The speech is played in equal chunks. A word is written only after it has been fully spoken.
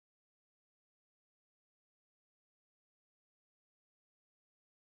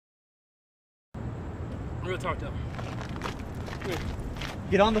Real talk though.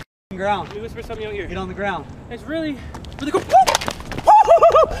 Get on the ground. Let me whisper something in your ear. Get on the ground. It's really cool.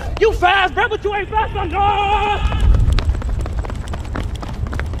 You fast, bro, but you ain't fast enough.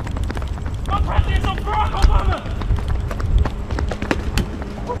 I'm President of Barack Obama.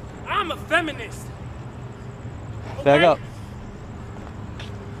 I'm a feminist. Okay? Back up.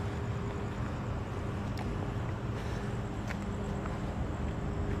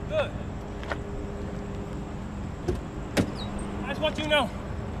 Good. I just want you to know,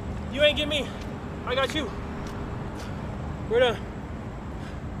 you ain't get me, I got you. We're done.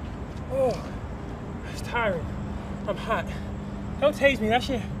 Oh, it's tiring. I'm hot. Don't tase me, that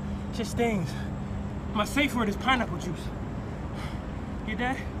shit stings. My safe word is pineapple juice. Get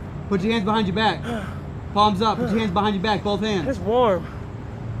that? Put your hands behind your back. Palms up. Put your hands behind your back, both hands. It's warm.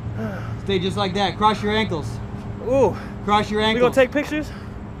 Stay just like that. Cross your ankles. Ooh. Cross your ankles. We gonna take pictures?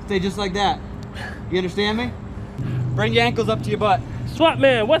 Stay just like that. You understand me? Bring your ankles up to your butt. Swap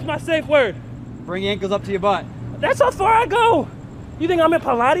man, what's my safe word? Bring your ankles up to your butt. That's how far I go. You think I'm in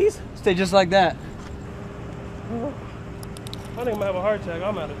Pilates? Stay just like that. I think I'm gonna have a heart attack.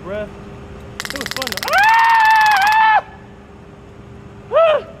 I'm out of breath. It was fun though. Ah!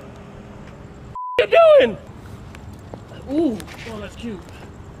 Ah! What you doing? Ooh, oh, that's cute.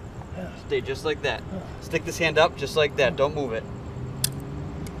 Stay just like that. Stick this hand up just like that. Don't move it.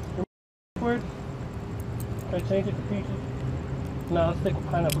 Word? Can I change it to peaches? No, I'll stick with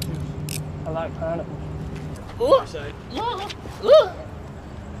pineapple juice. I like pineapple. Ooh.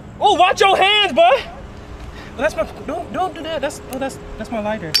 Oh, watch your hands, boy! Oh, that's my. Don't do that. That's my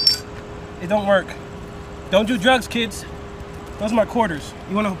lighter. It don't work. Don't do drugs, kids. Those are my quarters.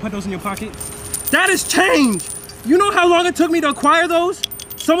 You wanna put those in your pocket? That is change. You know how long it took me to acquire those?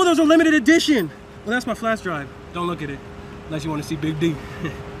 Some of those are limited edition. Well, that's my flash drive. Don't look at it unless you want to see Big D.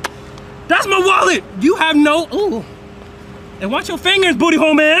 That's my wallet. You have no. Ooh. And watch your fingers, booty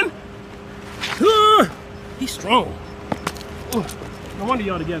hole man. He's strong. No wonder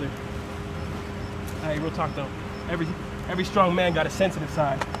y'all together. Hey, real talk though. Every strong man got a sensitive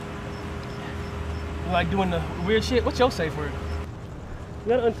side. You like doing the weird shit? What's your safe word? You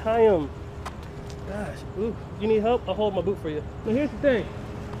gotta untie him. Gosh, ooh, you need help? I'll hold my boot for you. Now here's the thing.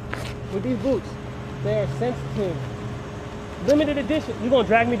 With these boots, they are sensitive. Limited edition. You gonna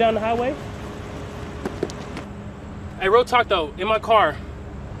drag me down the highway? Hey, real talk though, in my car,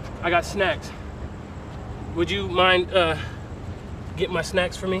 I got snacks. Would you mind getting my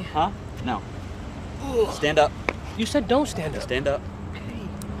snacks for me? Huh? No. Ugh. Stand up. You said don't stand up. Stand up. Hey,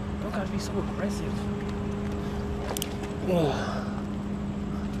 don't gotta be so aggressive. Ugh.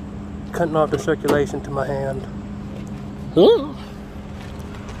 Cutting off the circulation to my hand.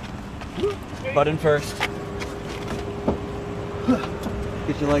 Button first.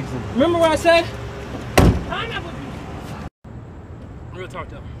 Get your legs in. Remember what I said? Pineapple juice. Real talk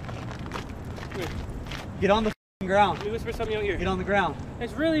though. Get on the ground. Let me whisper something in your ear. Get on the ground.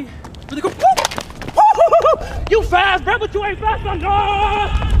 It's really cool. You fast, bro, but you ain't fast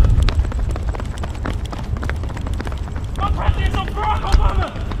enough. I'm President of Barack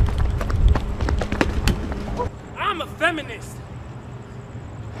Obama. I'm a feminist.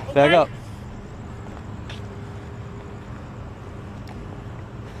 Okay? Back up.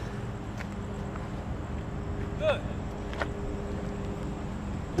 Good.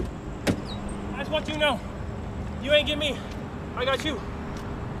 I just want you to know, you ain't get me, I got you.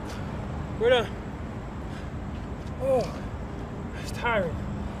 We're done. Oh, it's tiring.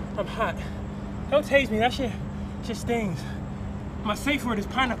 I'm hot. Don't tase me, that shit stings. My safe word is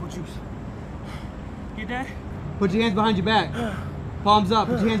pineapple juice. Get that? Put your hands behind your back. Palms up.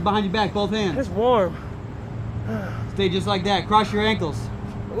 Put your hands behind your back, both hands. It's warm. Stay just like that. Cross your ankles.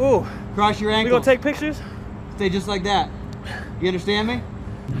 Ooh. Cross your ankles. We gonna take pictures? Stay just like that. You understand me?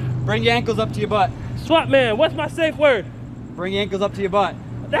 Bring your ankles up to your butt. Swap man, what's my safe word? Bring your ankles up to your butt.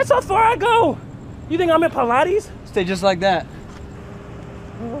 That's how far I go. You think I'm in Pilates? Stay just like that.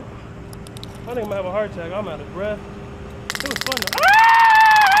 I think I'm gonna have a heart attack. I'm out of breath. It was fun though.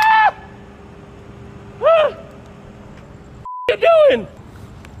 Ah! Ah! What you doing?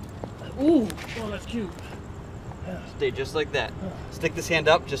 Ooh, oh, that's cute. Stay just like that. Stick this hand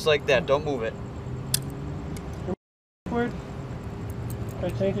up just like that. Don't move it. Word? Can I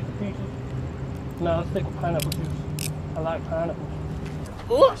change it to peaches? No, I'll stick with pineapple juice. I like pineapple.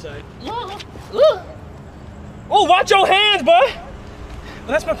 Ooh. Oh, watch your hands, boy! Oh,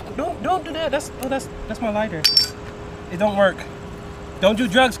 that's my. Don't do that. That's my lighter. It don't work. Don't do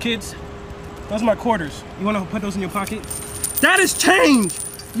drugs, kids. Those are my quarters. You wanna put those in your pocket? That is change.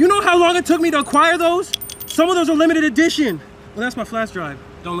 You know how long it took me to acquire those? Some of those are limited edition. Well, that's my flash drive.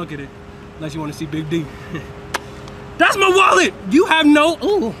 Don't look at it Unless you want to see Big D. That's my wallet! You have no...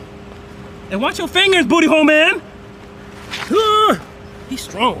 Ooh. And watch your fingers, booty hole man! He's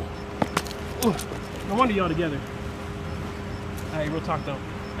strong. No wonder y'all together. Hey, real talk though.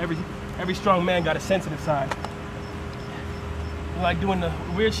 Every strong man got a sensitive side. You like doing the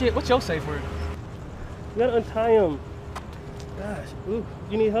weird shit? What's your safe word? You gotta untie him. Gosh, ooh,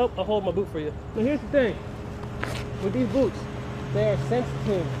 you need help? I'll hold my boot for you. Now here's the thing. With these boots, they are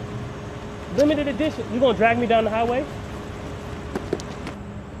sensitive. Limited edition. You gonna drag me down the highway?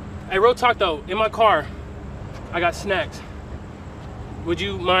 Hey, real talk though, in my car, I got snacks. Would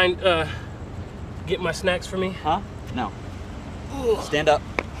you mind getting my snacks for me? Huh? No. Ugh. Stand up.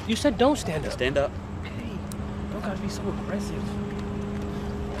 You said don't stand up. Stand up. Hey, don't gotta be so aggressive.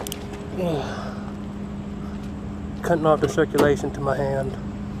 Ugh. Cutting off the circulation to my hand.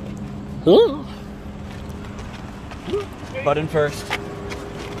 Button first.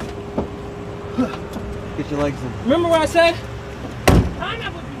 Get your legs in. Remember what I said?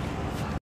 Pineapple juice.